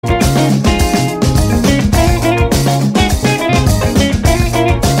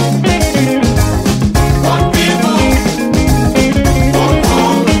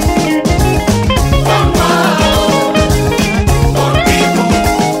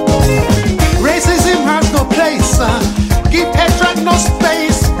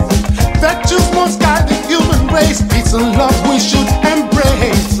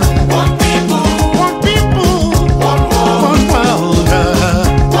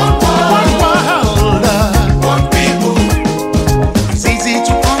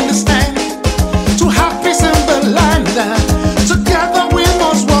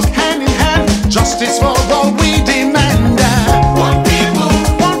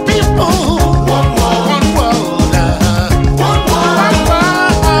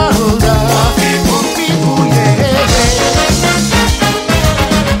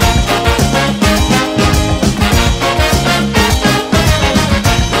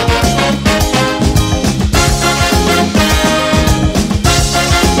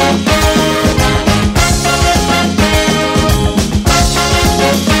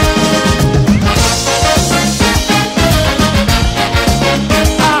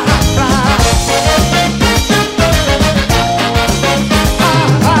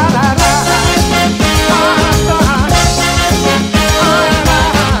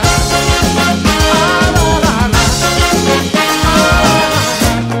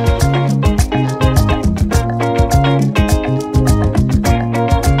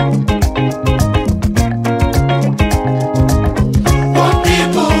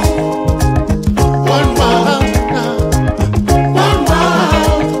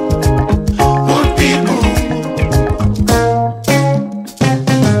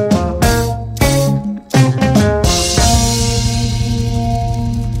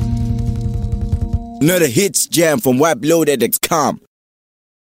Another hits jam from WebLoaded.com.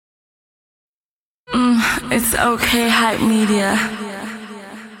 It's okay, Hype Media.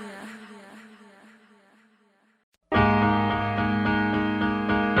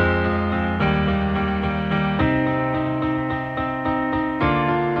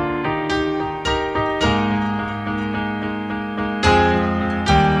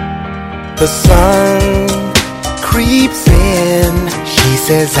 The sun creeps in. She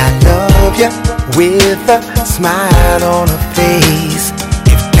says I love you with a smile on her face.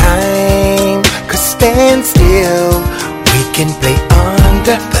 If time could stand still, we can play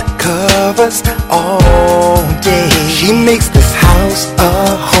under the covers all day. She makes this house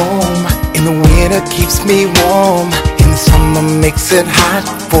a home. In the winter keeps me warm. In the summer makes it hot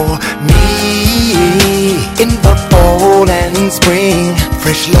for me. In the fall and spring,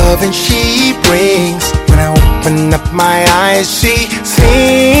 fresh loving she brings. When I open up my eyes, she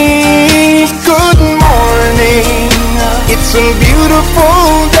sings. Good morning. It's a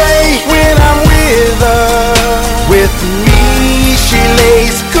beautiful day when I'm with her. With me she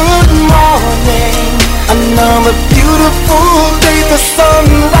lays. Good morning. Another beautiful day. The sun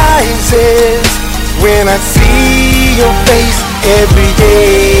rises when I see your face every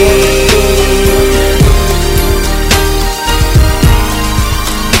day.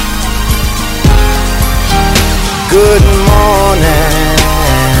 Good morning.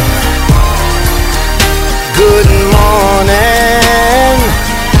 Good morning.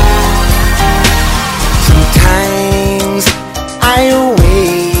 Sometimes I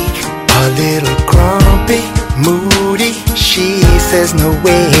awake a little grumpy, moody. She says no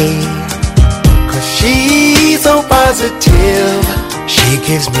way, 'cause she's so positive. She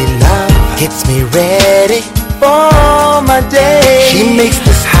gives me love, gets me ready for my day. She makes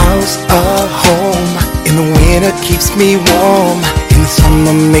this house a home. In the winter keeps me warm. In the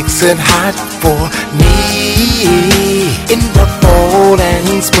summer makes it hot for me. In the fall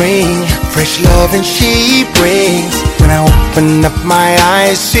and spring, fresh loving she brings. When I open up my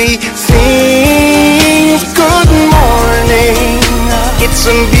eyes, she sings. Good morning. It's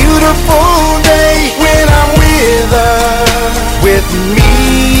a beautiful day when I'm with her. With me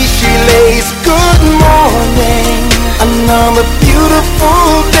she lays. Good morning. Another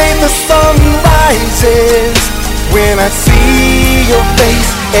beautiful day. The sun rises when I see your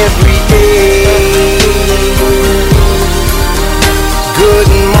face every day.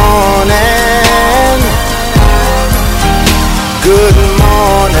 Good morning. Good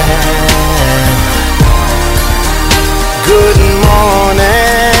morning. Good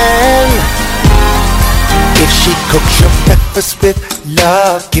morning. If she cooks your breakfast with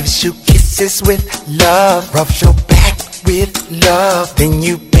love, gives you kisses with love, rubs your back with love, then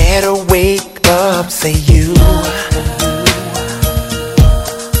you better wake up. Say you.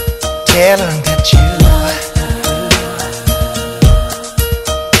 Tell her that you.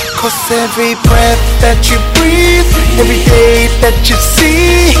 'Cause every breath that you breathe, every day that you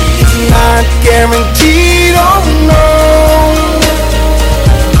see, it's not guaranteed, oh no.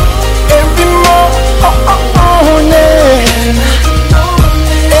 Every morning,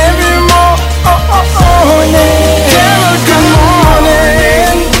 every morning, tell her good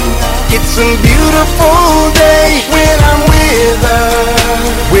morning. It's a beautiful day when I'm with her.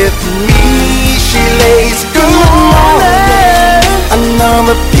 With me she lays. Good morning.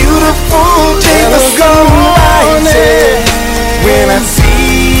 Another beautiful day. The sun rises when I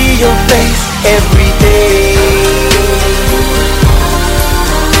see your face every day.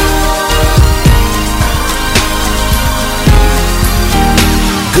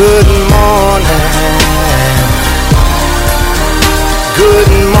 Good morning.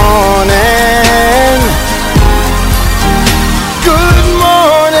 Good morning. Good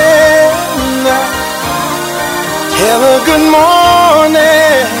morning. Hello, good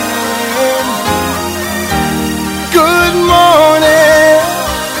morning. Good morning.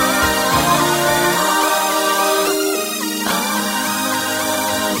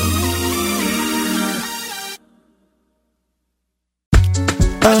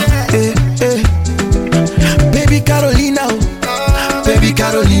 Baby Carolina, baby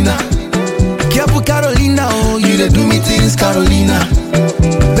Carolina, careful Carolina, oh, you dey do me things, Carolina.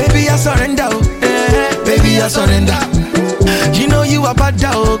 Baby I surrender, oh, baby I surrender. You know you are bad,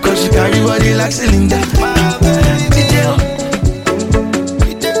 oh, 'cause you carry body like cylinder. Detail,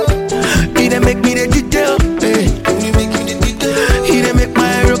 he dey make me the detail, he dey make my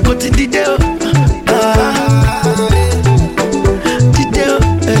hero go to detail.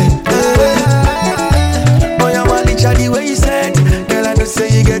 The way you said, girl, I know say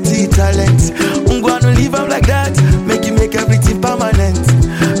you get the talent. I'm gonna leave up like that, make you make everything permanent.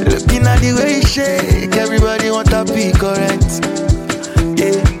 Looking at the way you shake,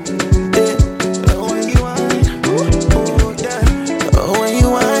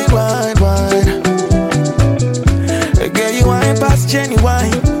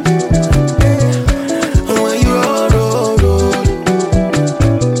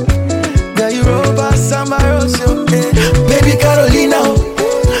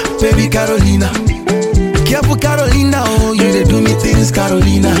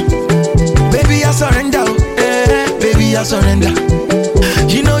 surrender.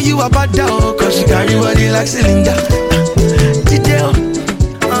 You know you are bad dog, cause you carry body like cylinder. Detail,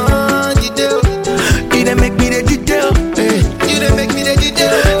 detail. You done make me the detail. You done make me the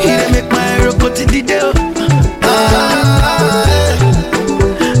detail. You done make my hero go to detail.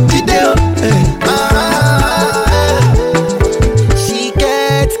 Detail. She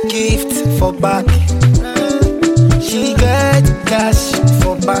gets gifts for back. She gets cash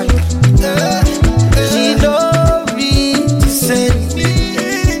for bank. She know read to send me,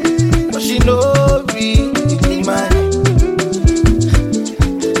 but she know read the man.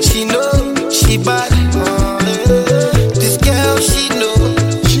 She know she bad. This girl she know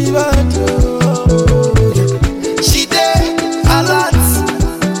she bad. She there a lot.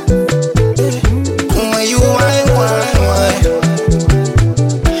 When you whine,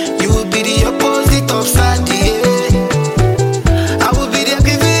 you will be the opposite of sad.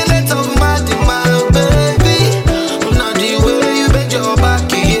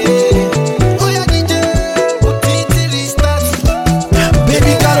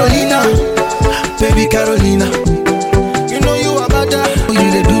 Carolina, you know you are better.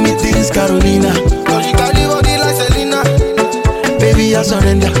 You they do me things, Carolina. Cause you carry body like Selena. Baby, I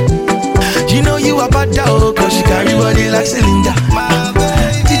surrender. You know you are better, cause you carry body like Selena. My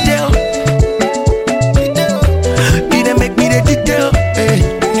baby, detail. You they make me the detail.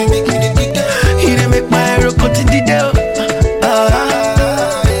 You make me the detail. You they make my hero go to detail.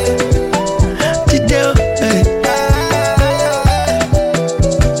 Detail.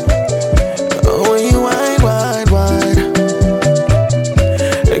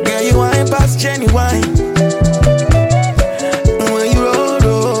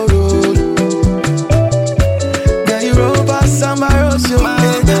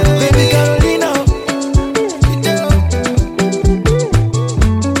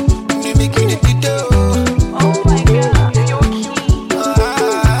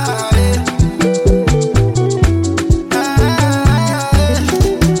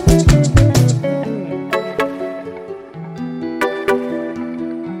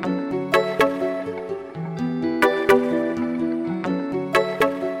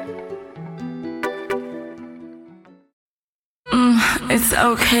 It's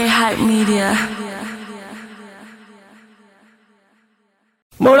okay, hype media.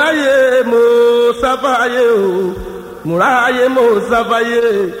 Muraye mo safaye o, muraye mo safaye.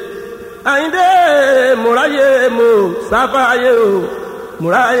 Ainde muraye mo safaye o,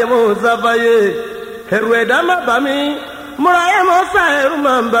 muraye mo safaye. Herweda mabami, muraye mo sa heru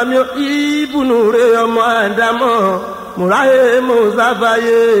mambami o ibunure omo andamo. Muraye mo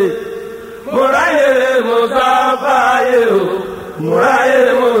safaye, muraye mo safaye o. Muraye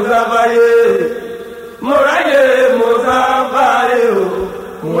Muzafaye, Muraye Muzafaye,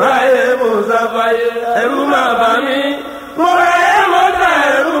 Muraye Muzafaye, Eruma Bami, Muraye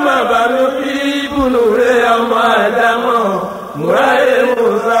Muzafaye, Eruma Bami, Ibunure Amadamo, Muraye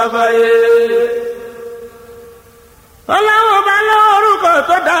Muzafaye. Ọlọ́wọ́ bá lórúkọ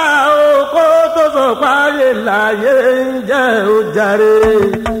tó dá oko tó sọ páyé láyé ń jẹ́ ó jàre.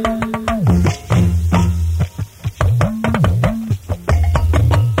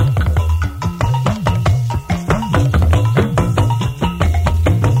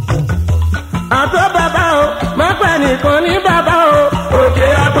 Àtọ́ bàbá o, má pẹ́ nìkan ní bàbá o, òkè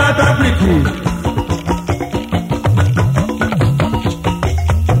apáta pìtì.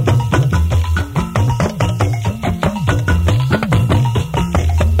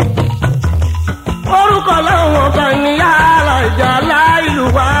 Orúkọ láwọn ọba ní yàrá ìjà láìlú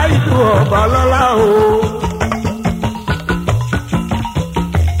wá ìlú ọba lọ́lá o.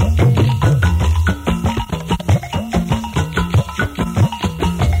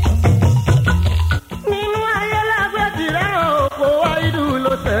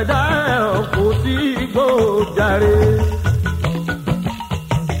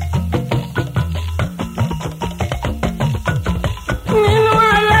 Nínú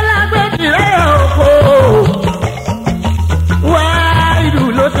ayé lágbèjì rẹ̀ òkò, wá ìlú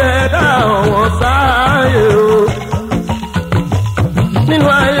ló ṣẹ̀dá ọ̀wọ́n sáyé o. Nínú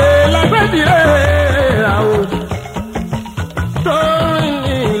ayé lágbèjì rẹ̀ àwọ̀, tó rìn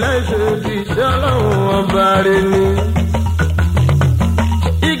ní ilẹ̀ ìṣèjì tí ọlọ́run ọba rẹ̀ ni.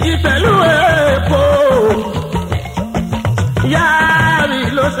 Igi pẹ̀lú èèpo, yáàrí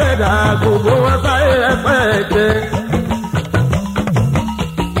ló ṣẹ̀dá gbogbo wọn sáyé rẹpẹtẹ.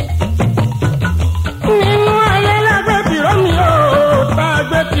 Nínú ayé lágbé tìró mi ó tá a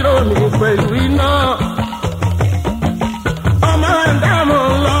gbé tìró mi pẹ̀lú iná. Ọmọ ẹ̀dá mo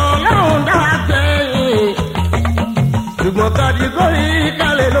lọ láwọn dá sẹ́yìn. Ṣùgbọ́n kàdígórì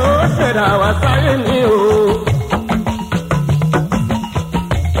kalẹ̀ ló ṣẹ̀dá wá sáyé mi o.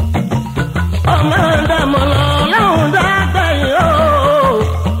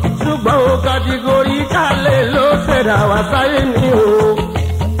 dà wá sáyé ni o.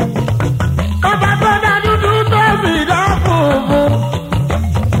 ọba tó dá dúdú tó sì dá funfun.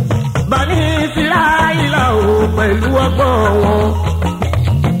 Bani Israẹla o pẹ̀lú ọgbọ́n wọn.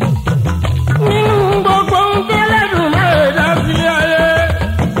 Nínú gbogbo ń tẹ́lẹ̀dùn máa dá sí ayé.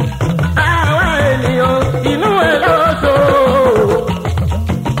 Àwa ènìyàn inú ẹ̀ lọ́sọ̀.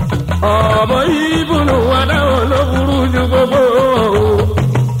 Ọmọ ìbùnú adáwọ̀ ló burú ju gbogbo.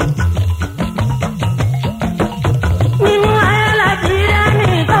 Nínú ayé láti rí ẹni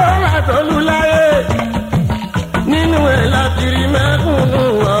tó wà tọ́lú láyé. Nínú ẹ̀ láti rí mẹ́kúnnù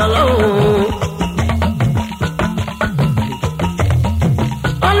ọlọ́run.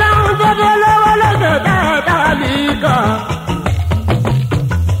 Ọlọ́run tó bọ́ lọ́wọ́ lọ́sẹ̀ dáadáa líka.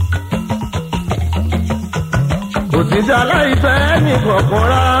 Òtítọ́ aláìfẹ́ ní kọ̀ọ̀kan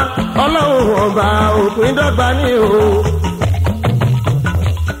rá. Ọlọ́run ọba òpin dọ́gba ní o.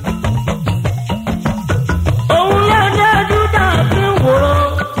 Òun lọ́jọ́ dúdà fi ń wòrán.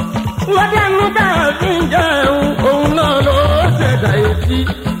 Lọ́jọ́ dúdà fi ń jẹun. Òun náà ló ṣẹ̀dá etí.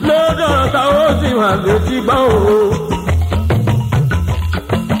 Lọ́dọ̀ ta ó sì máa gbé tí gbọ́ o.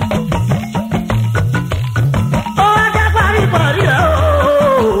 Ó wá jẹ́ paríparí ẹ̀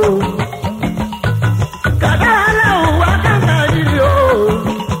o. Kàdá aláwọ̀ wá kàkà yìí o.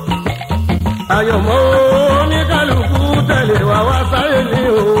 Àyọ̀mọ́ oníkálukú tẹ̀lé wa wá sáyé ni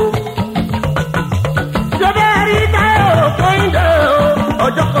o. Jọba rí táyọ̀ kóńdé o.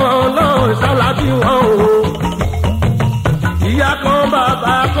 Ọjọ́ kan náà ṣálábí wọn o. Ìyá kan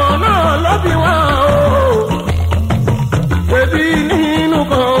bàbá kan náà ló bí wọn o. Ebi nínú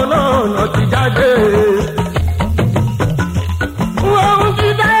kan náà lọ ti jáde. Wọ́n ti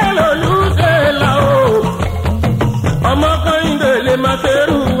táyọ̀ lólùṣe là o. Ọmọ Kẹ́hìndé lè máa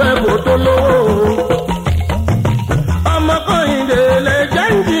ṣerú ẹ̀bùn tó lówó. Ọmọ Kẹ́hìndé lè jẹ́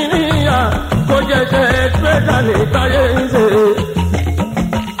ìjìnìyà kó jẹ́jẹ́ ẹ̀sìpẹ́sà ní táyé ń ṣe.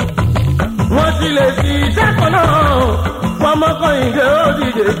 Wọ́n ti lè fi iṣẹ́ kan náà. Ọmọ Kẹ́hìndé ó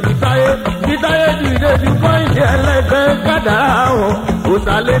dìde títáyé dìde ju Kẹ́hìndé ẹlẹ́gbẹ́ kádàrá wọn.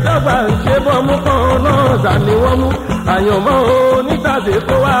 Òsàlẹ̀ dọ́gba ń ṣe bọ́mú kan náà sàní wọ́n mú. Àyànmọ́ onítàdé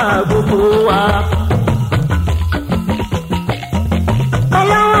kó wá gbogbo wa.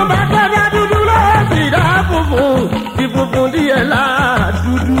 Ọlọ́run bá tọ́jà dúdú ló sì dá funfun. Ti funfun díẹ̀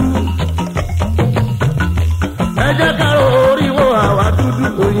láàdúdú. Ẹ jẹ́ ká oríwó àwa dúdú.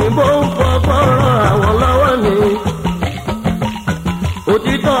 Òyìnbó ń fọgbọ́n ràn àwọn lọ́wọ́ ni.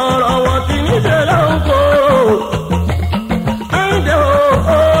 Òtítọ́ ọ̀rọ̀ wọn ti níṣẹ́ lọ́nkó. Ẹ̀ǹdẹ̀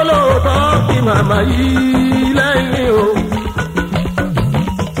olóòótọ́ kí màmá yìí lẹ́yìn o.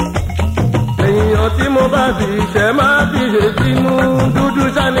 Èèyàn tí mo bá fi ṣẹ́ máa fi ṣe sínú dúdú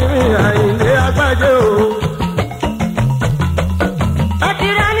sani mi Àyìndé Agbájé o.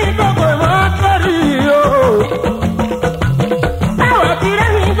 Akíra ní gbogbo ìmọ̀ sórí o. Báwo akíra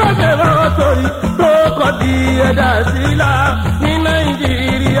ní gbogbo ìmọ̀ sórí tó kọ́ di ẹ̀dá sílá ní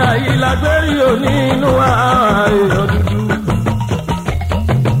Nàìjíríà yìí lágbérí o nínú ààyò dúdú.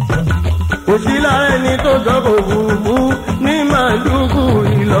 Kò sí lára ẹni tó sọ kò bùbú ní màlúkù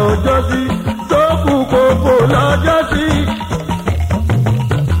ìlọ́jọ́sí tó kú kókó lọ́jọ́sí.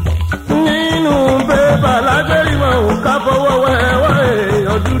 Nínú bébà lágbérí wọn ò ká fọwọ́ wẹ́wẹ́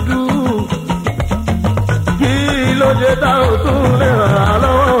èèyàn dúdú. Kí ló dé tá ò tún lè ràn án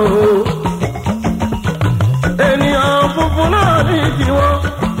lọ́wọ́ o. Ènìyàn funfun náà ní tiwọn.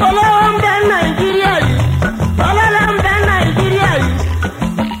 Ọlọ́wọ́ ń bẹ Nàìjíríà yìí. Ọlọ́lá ń bẹ Nàìjíríà yìí.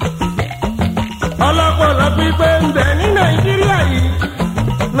 Ọlọ́pọ̀lọ́ pípé ń bẹ ní Nàìjíríà yìí.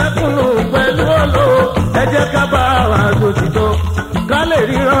 Mẹ́kúnnù pẹ̀lú olówó. Ẹ jẹ́ ká bá wa sòtítọ́. Ká lè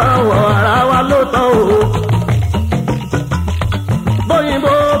ríran àwọ̀ ara wa lóòótọ́ o.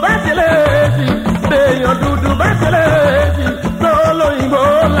 Bóyìnbó bá ti lè sí. Béèyàn dúdú bá ti lè sí. Lólóyìnbó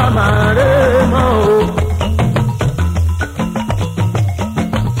là máa rè mọ́ o.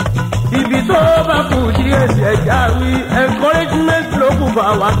 Ibi tó bá kù díẹ̀ sí ẹja wí encouragement ló kù fà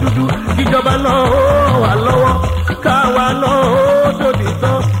wá dúdú. Ìjọba náà ó wà lọ́wọ́. Káwa náà ó tóbi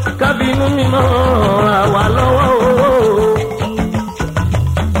tán. Kábínú mímọ́ ra wà lọ́wọ́ o.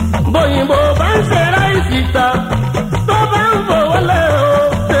 Bóyìnbó bá ń ṣe ráìsì ta. Tó bá ń fowó lẹ̀ o.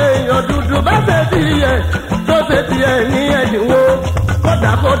 Èèyàn dúdú bá ṣe tiẹ̀. Tó ṣe tiẹ̀ ní ẹ̀dínwó.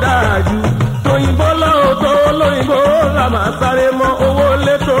 Kódà jù. Tòyìnbó lọ́wọ́ tó lóyìnbó là máa sáré mọ́ owó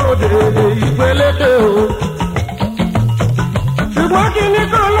létò dèdè ìgbélékè o. Ṣùgbọ́n kí ni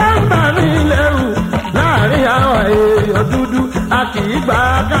kò ló ń bà mí lẹ́rù láàrin àwọn èèyàn dúdú. A kì í gba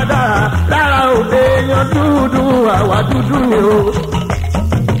kádàrá lára òde èèyàn dúdú àwa dúdú ni o.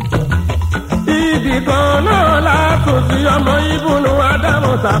 Ibì kan náà látò sí ọmọ ìbùnú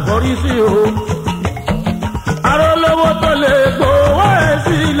Ádámù ṣàkórí sí o. Aróló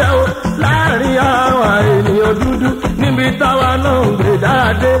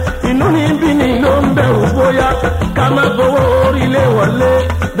dé inú níbí ni ló ń bẹ̀rù bóyá ká má gbowó orílẹ̀ wọlé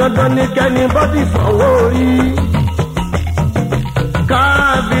dandan ní kẹ́ni bọ́dì sanwó orí.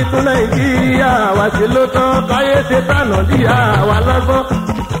 káàbí tún nàìjíríà wá sí ló tán káyé ṣe tànà dí àwa lọ́gbọ́n.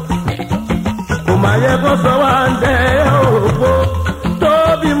 kò má yẹ kó sọ wá ń dẹ́ òògbó tó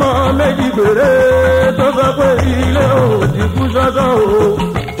bímọ méjì péré tó sọ pé ilé òdì kú sọ́sọ́ o.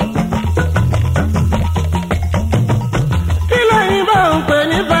 kí lóyìn bá ń pè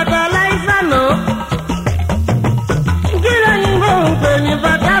ní fertilizer náà? kí lóyìn bá ń pè ní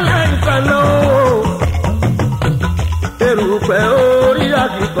fertilizer náà? erùpẹ̀ orí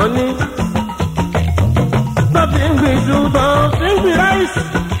àkìkọ́ ní tó fi ń gbìn iṣu tó fi ń gbìn ráìsì.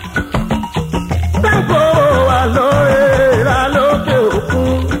 táǹkò wà lóore ra lókè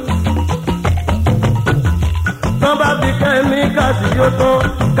òkun. tán bá fi kẹ́míkà sí yóò tán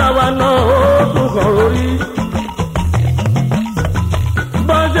káwa náà ó tún kàn orí.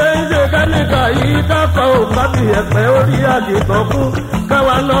 bọ́n ṣe ń ṣe kẹ́míkà yìí káfọ́ ò bá fi ẹ̀pẹ́ orí àkìkọ́ fún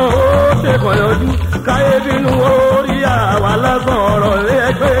káwa náà ó ṣe kàn yọjú káyé bínú orí àwa lásán ọ̀rọ̀ ilé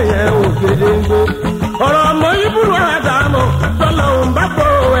ẹgbẹ́ yẹn ò gédéńgbé. ọ̀rọ̀ ọmọ ìbúrú àdàmọ̀ tọ́lọ́hún bá kó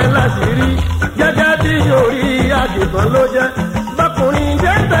ẹ láṣìírí gẹ́gẹ́ bí orí àgìtàn ló jẹ́. bákùnrin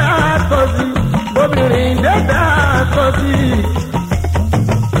dẹ́gbẹ́ àtọ́ sí obìnrin dẹ́gbẹ́ àtọ́ sí.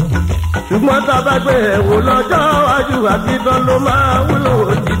 ṣùgbọ́n tá a bá gbé ẹ̀wò lọ́jọ́ iwájú àgìtàn ló máa wúlò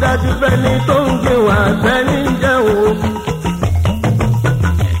ti dájú fẹ́ni tó ń gbé wà sẹ́ni jẹun.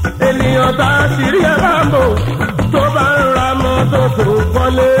 ènìyàn tá a sì rí ẹ bá ń bò tó bá ń ra mọ́tò tó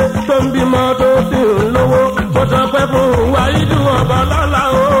kọ́lé tó ń bímọ tó sì ń lówó kó sọ pé fún wáyídù ọ̀bọ lọ́la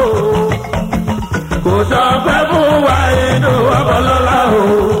o. kò sọ pé fún wáyídù ọ̀bọ lọ́la o.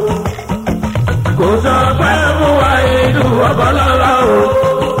 kò sọ pé fún wáyídù ọ̀bọ lọ́la o.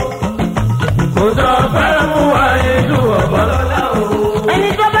 kò sọ pé fún wáyídù ọ̀bọ lọ́la o. ẹni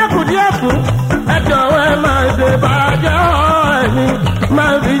tó bá kù díẹ̀ fún ẹ jọ̀wọ́ ẹ máa ṣe bàjẹ́ ẹni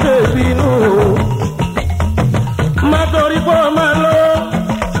máa fi ṣe bínú o. má torí pé ó máa lọ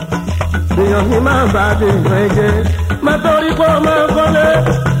èèyàn mi máa bá dèèyàn ẹ jẹ. má torí pé ó máa kọ́lé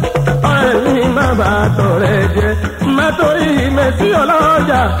ọ̀rẹ́ mi máa bá tọ̀rẹ́ jẹ. má torí mẹ́sì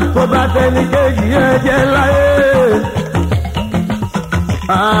ọlọ́jà kó bá tẹni kéjì ẹ jẹ láyé.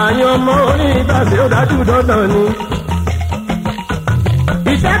 àyàn ọmọ onígbàgbé ó dájú dandan ni.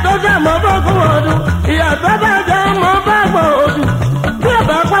 iṣẹ́ tó jẹ́ mọ́ bọ́gún ọdún ìyá tó bá jẹ́ mọ́ bá gbọ́ ọdún bí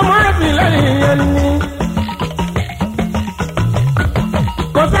ọba pamọ́ ẹ̀sìn lẹ́yìn yẹn ni.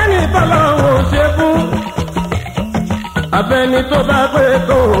 kò sẹ́ni tọ́lọ́hún ò ṣe fún abẹ́ni tó bá pé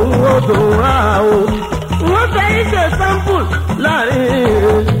tó òun ó dùn rà o. wọ́n fẹ́ ṣe sample láàrin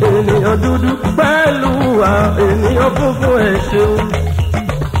ènìyàn dúdú pẹ̀lú ènìyàn funfun ẹ̀ ṣeun.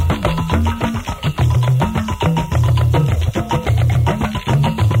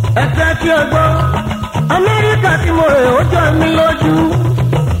 ẹ jẹ́ kí ẹ gbọ́ amẹ́ríkà tí mo rè ó jọ mí lójú.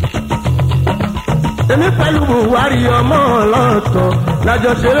 èmi pẹ̀lú buhari ọmọ ọlọ́tọ̀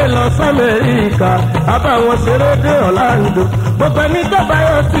lájọ ṣeré lọ sọ́mẹ́ríkà àbáwọn ṣeré dé ọ̀làǹdó gbogbo ẹni tó bá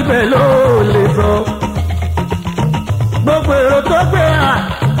yọ síbẹ̀ ló lè sọ. gbogbo èrò tó gbé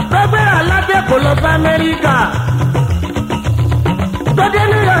aládé kò lọ sí amẹ́ríkà. tó dé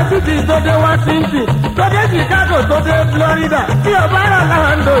new york city tó dé washington tó dé chicago tó dé florida tí ọba rà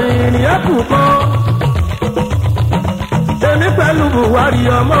láǹdó ìrìn ẹ̀kú kan. èmi pẹ̀lú buhari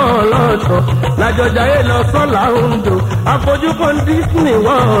ọmọ ọlọ́tọ̀ lájọjà yé lọ sọ́là ondo àfojúkan disney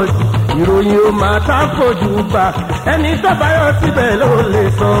world ìròyìn ò máa tá fojú bá ẹni tó bá yọ síbẹ̀ ló lè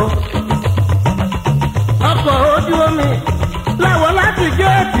sọ. ọkọ̀ ojú omi láwọn láti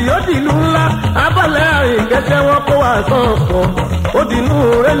géètì ó dìlú ńlá abọ́lẹ̀ àrìnkẹ́sẹ́ wọn kó wà sọ̀kọ̀ ó dìnú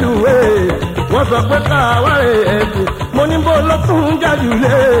rélùwé wọ́n sọ pé káwárẹ̀ ẹ̀sìn mo ní bó ló tún jájú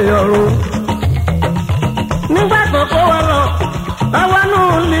lé ọ̀run. nígbà tó kó wa lọ àwọn nù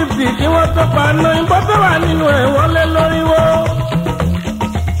lífì kí wọ́n tó paná ìbọn tó wà nínú ẹ̀ wọ́n lé lórí wó.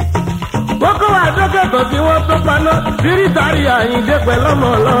 wọ́n kó wa dókètò kí wọ́n tó paná bíríìtàrí àyíǹde pẹ̀lọ́mọ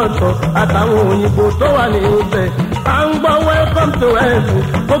ọlọ́ọ̀tọ̀ àtàwọn òyìnbó tó wà ní ibẹ̀. à ń gbọ́ welcome to heaven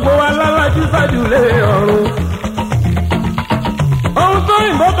gbogbo wa lálájú sájúlé ọ̀run. ohun tó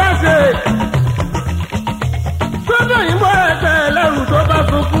yìnbó bá ṣe sọ́dọ̀ yìnbó ẹ̀sẹ̀ ẹlẹ́rù tó bá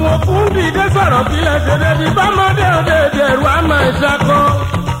sunkún okùn dìde sọ̀rọ̀ kílẹ̀ ṣe débi bámọ́dé òde ìdẹ̀rù àmọ́ ìṣàkọ́.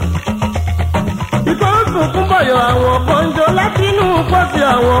 ìkọ́ ń sunkún bọ̀yọ̀ àwọn kan jọ láti inú pọ́sì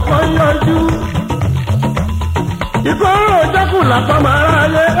àwọn kan yọjú. ìkọ́ ń rò jẹ́kù làpọ̀ máa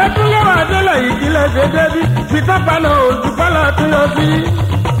ráyé ẹkún lọ́wọ́ adélẹ̀ yìí kílẹ̀ ṣe débi fìtọ́pàá ojú kọ́lá tún yọ sí.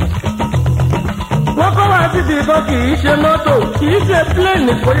 wọ́n kọ́ wá síbi kan kì í ṣe mọ́tò kì í ṣe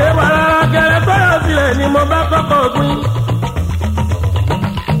pléènì kò yé wa rárá gẹ́rẹ́ tọ́yọ̀ sílẹ̀ ni mo bá kọ́kọ́ gbin.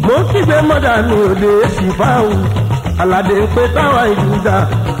 ń kígbe mọ́dà mi ò lè sì fáwù aládé ń pe táwa ìlú dá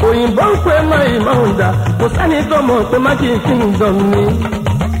òyìnbó ń pe mọ́ ìmọ̀ ń dá kò sẹ́ni tó mọ̀ pé Magic Kingdom ni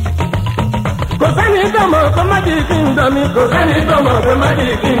kò sẹ́ni tó mọ̀ pé Magic Kingdom ni kò sẹ́ni tó mọ̀ pé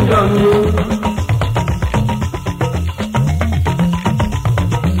Magic Kingdom ni.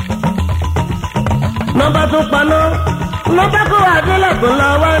 nọ́mbà tó paná nọ́mbà kó adélẹ̀ tó la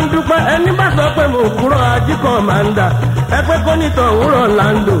wá ń dúpẹ́ ẹni bá sọ pé mo kúrò ajíkọ̀ máa ń dà ẹ pé kó nítọ̀ òwúrọ̀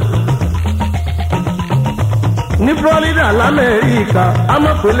Lando ní Florida l'Amẹ́ríkà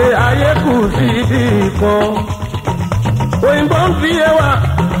amọ̀pẹ̀lẹ̀ ayé kù sí ibi kan òyìnbó ń fi yé wa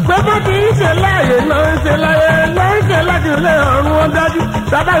pé bó ti ń ṣe láàyè náà ń ṣe láyé náà ń ṣe láti ilé ọ̀run wọn dájú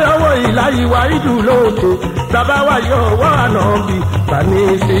tábà yọwọ́ ìlà ìwà ìdù lóòkè tábà wà yọ ọwọ́ ànábì tani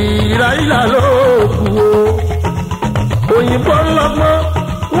ṣe ìlà ìlà lóòkù o. òyìnbó ń lọ́gbọ́n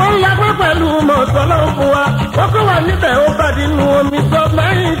wọ́n ń lọ́gbọ́n pẹ̀lú mọ̀tọ́lọ́ fún wa wọ́n kọ́ wà níbẹ̀ ó bá dínú omi sọ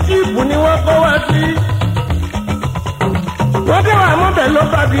mẹ́rin tíìpù ni wọ́n kọ́ wá sí. wọ́n dé wà mọ́bẹ̀ ló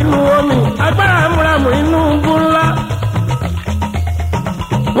bá dínú omi agbára amúramù inú bú ńlá.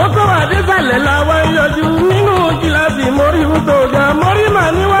 wọ́n kọ́ wà désàlẹ̀ la wá ń yọjú nínú gíláàsì mórí tó ga mórí mà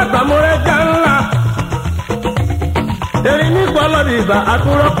níwàgbà mọ́rẹ́jà ńlá. erin ní gbọ́lọ́dì ìbà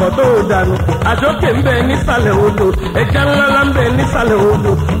àtúrọ̀kọ̀ tó dànù àjókè ń bẹ nísàlẹ̀ odò ẹja ńlá ń bẹ nísàlẹ̀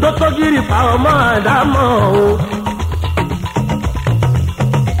odò tó tó gírì pa ọmọ àdámọ́ o.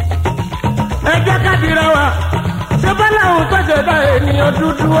 ẹ jẹ́ ká dira wa ṣé bọ́lá òun tó ṣẹ̀dá ènìyàn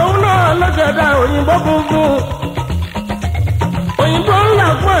dúdú òun náà ló ṣẹ̀dá òyìnbó funfun. òyìnbó ńlá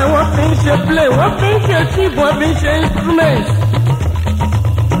fún ẹ̀ wọ́n fi ń ṣe play wọ́n fi ń ṣe chip wọ́n fi ń ṣe instrument.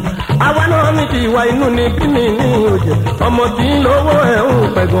 àwa náà ní ti ìwà inú ni bí mi ní òjò ọmọ tí ń lówó ẹ̀ ń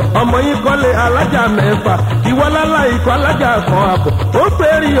pẹ̀gàn ọmọ yìí kọ́lé alájà mẹ́fà ìwọ lálá ikọ̀ alájà kan àbọ̀ ó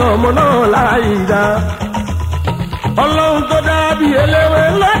pèrè ọmọ náà láàyè dá. ọlọ́run tó dára bí eléwé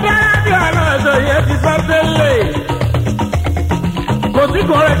ló dára bí aláṣọ yẹn ti sá tẹ́lẹ̀. kò sí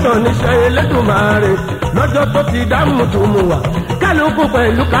kọ́rẹ́tọ̀ níṣẹ́ Elédùmarè lọ́jọ́ tó ti dá mùtùmù wá kálukú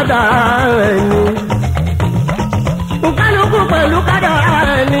pẹ̀lú kádàrá ẹni. kálukú pẹ̀lú kádàrá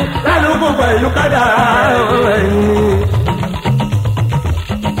ẹni kálukú pẹ̀lú kádàrá ẹni.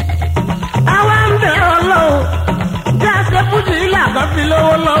 àwa ń bẹ Ọlọ́run jẹ́ àṣepújì ilé àkọ́fí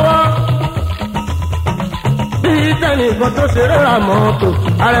lówó lọ́wọ́. bí tẹnìkan tó ṣe rẹ́ra mọ́tò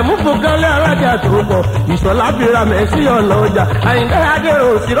àrẹ̀mú fúnkẹ́lẹ́ alájà tó bọ̀ ìṣọ̀lá fira mẹ́sì ọ̀nà ọjà àyìndẹ́ adéró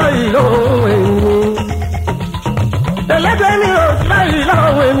òsirọ́ yìí lóhùn ẹ̀yìn. ẹlẹ́gbẹ́ ní òsirọ́ yìí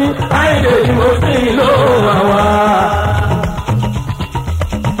lóhùn ẹ̀yìn àyìndẹ́ ni mo sì lóhùn àwa.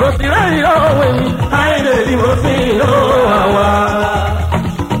 òsirọ́ yìí lóhùn ẹ̀yìn àyìndẹ́ ni mo sì lóhùn àwa.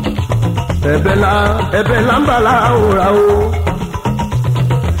 ẹ̀bẹ̀ là ń bà láwùrà o.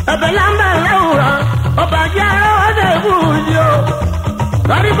 ẹ̀bẹ̀ là ń bà láwùrà ọba jẹ́ ọdẹ ìbúrúdì o.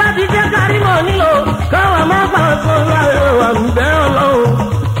 kárí bá ti jẹ́ kárí mọ̀ nílò káwọn máa gbà sọ láyé wà ń bẹ́ Ọlọ́run.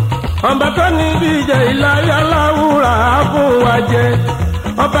 ọba tó ní jíjẹ ìláyà láwùrà á fún wa jẹ.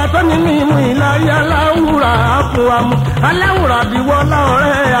 ọba tó ní mímú ìláyà láwùrà á fún wa mú. aláwùrà bí wọ́lá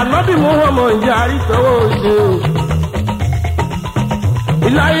ọ̀rẹ́ ànábì mú wọn mọ̀ ìjà àríṣọwọ́ òṣè o.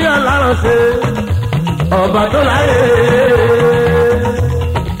 ìláyà láránṣẹ́ ọba tó láyé.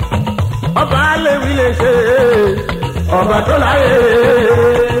 ọba alẹ́wì lè ṣe ọba tó láyé.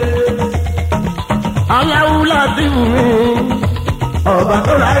 aláwùlà ti wù mí ọba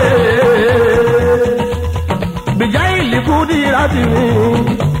tó láyé. bìjà ìlìkú dìrà ti mí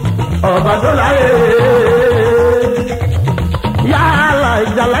ọba tó láyé. yàrá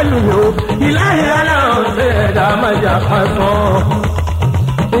ìjàlá ìlú mi o ìláyé aláǹsẹ̀ ẹ̀dá máa jà pàṣán.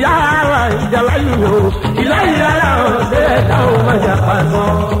 yàrá ìjàlá ìlú mi o ìláyé aláǹsẹ̀ ẹ̀dá máa jà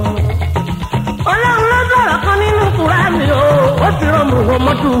pàṣán. ọlọ́run ló sọ̀rọ̀ kan nínú Kùránì o ó ti rán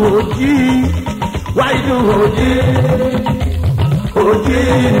Muhammadu òjì wáìdù òjì òjì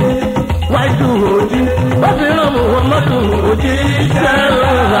wáìdù òjì ó ti rán Muhammadu òjì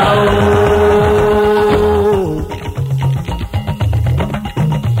sẹ́lá o.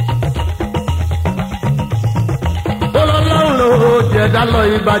 ọlọ́run ló jẹ̀dá lọ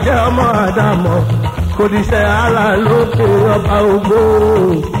ìbàjẹ́ ọmọ Ádámọ̀ kò díṣẹ́ ara lókè ọba ògbó.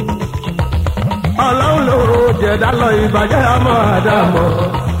 ọlọ́run ló jẹ̀dá lọ ìbàjẹ́ ọmọ Ádámọ̀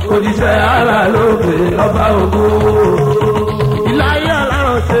òjíṣẹ́ ara lókè ọba ògo. ìláyé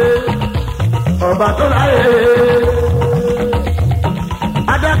aláránṣẹ́ ọba tó láyé.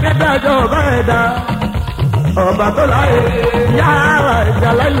 adákẹ́dájọ́ ọba ẹ̀dá ọba tó láyé. yàrá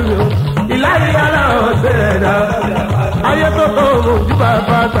ìjàlá ìlú ìláyé aláránṣẹ́ ẹ̀dá. ayé tó tó mú ju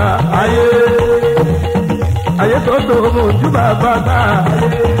bàbá ta ayé. ayé tó tó mú ju bàbá ta ayé.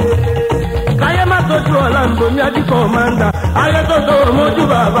 káyé má tójú ọ̀la ń bomi adìkọ̀ máa ń dà ayé tó tó mojú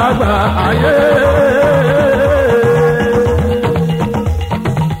bàbá gbà ayé.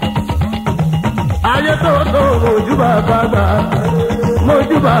 Ayé tó tó mojú bàbá gbà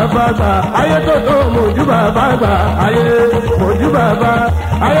mojú bàbá gbà ayé tó tó mojú bàbá gbà ayé mojú bàbá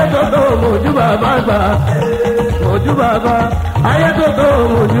ayé tó tó mojú bàbá gbà mojú bàbá ayé tó tó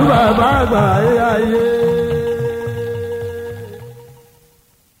mojú bàbá gbà ayé.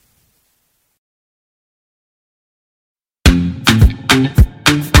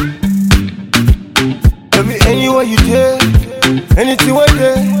 Anywhere you dare, anything what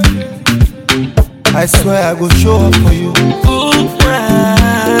there, I swear I go show up for you.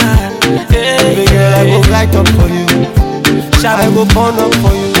 Baby girl, I go light up for you. I go burn up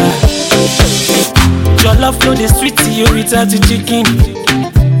for you. Your love flow the street to you, return to chicken.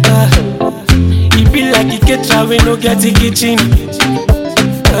 It be like a catcher when no get a kitchen.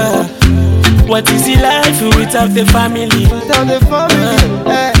 What is the life without the family? Without the family,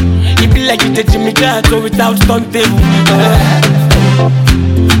 It be like you take Jimmy Carter without turntable.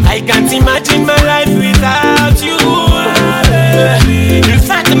 I can't imagine my life without you. In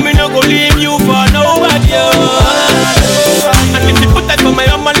fact, me no go leave you for nobody. And if you put that for my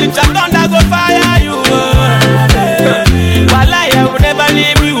own money, I'm gonna go fire you. While I will never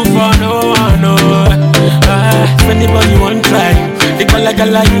leave you for no one. If anybody want try, they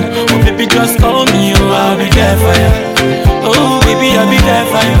gala you. Oh baby, just call me. Oh, I'll be there for you. Oh baby, I'll be there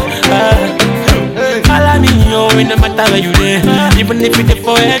for you. Follow me, oh, it no matter where you there. Even if it's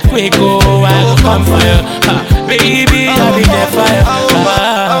for earthquake, oh, I will come for you. Baby, I'll be there for you.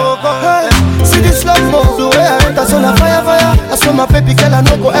 See this love move, the way I enter, so na fire, fire. I saw my baby girl, I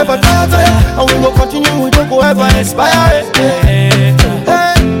no go ever tire. And we go continue, we don't go ever expire. Hey,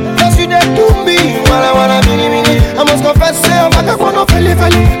 cause you there to me, wanna mini. I must confess, say I'm back up on no feli.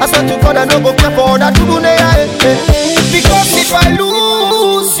 I swear to God, I no go care for that to do. Because if I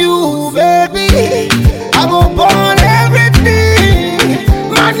lose you, baby, I go burn everything.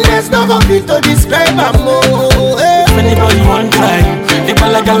 Madness no go fit to describe a more. If anybody want try, they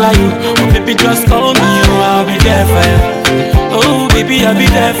gala you. Oh baby, just call me, oh, I'll be there for you. Oh baby, I'll be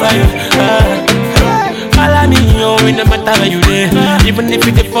there for you. Follow me, oh, it no matter where you there. Even if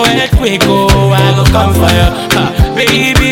it's for earthquake, oh, I go come for you. Baby.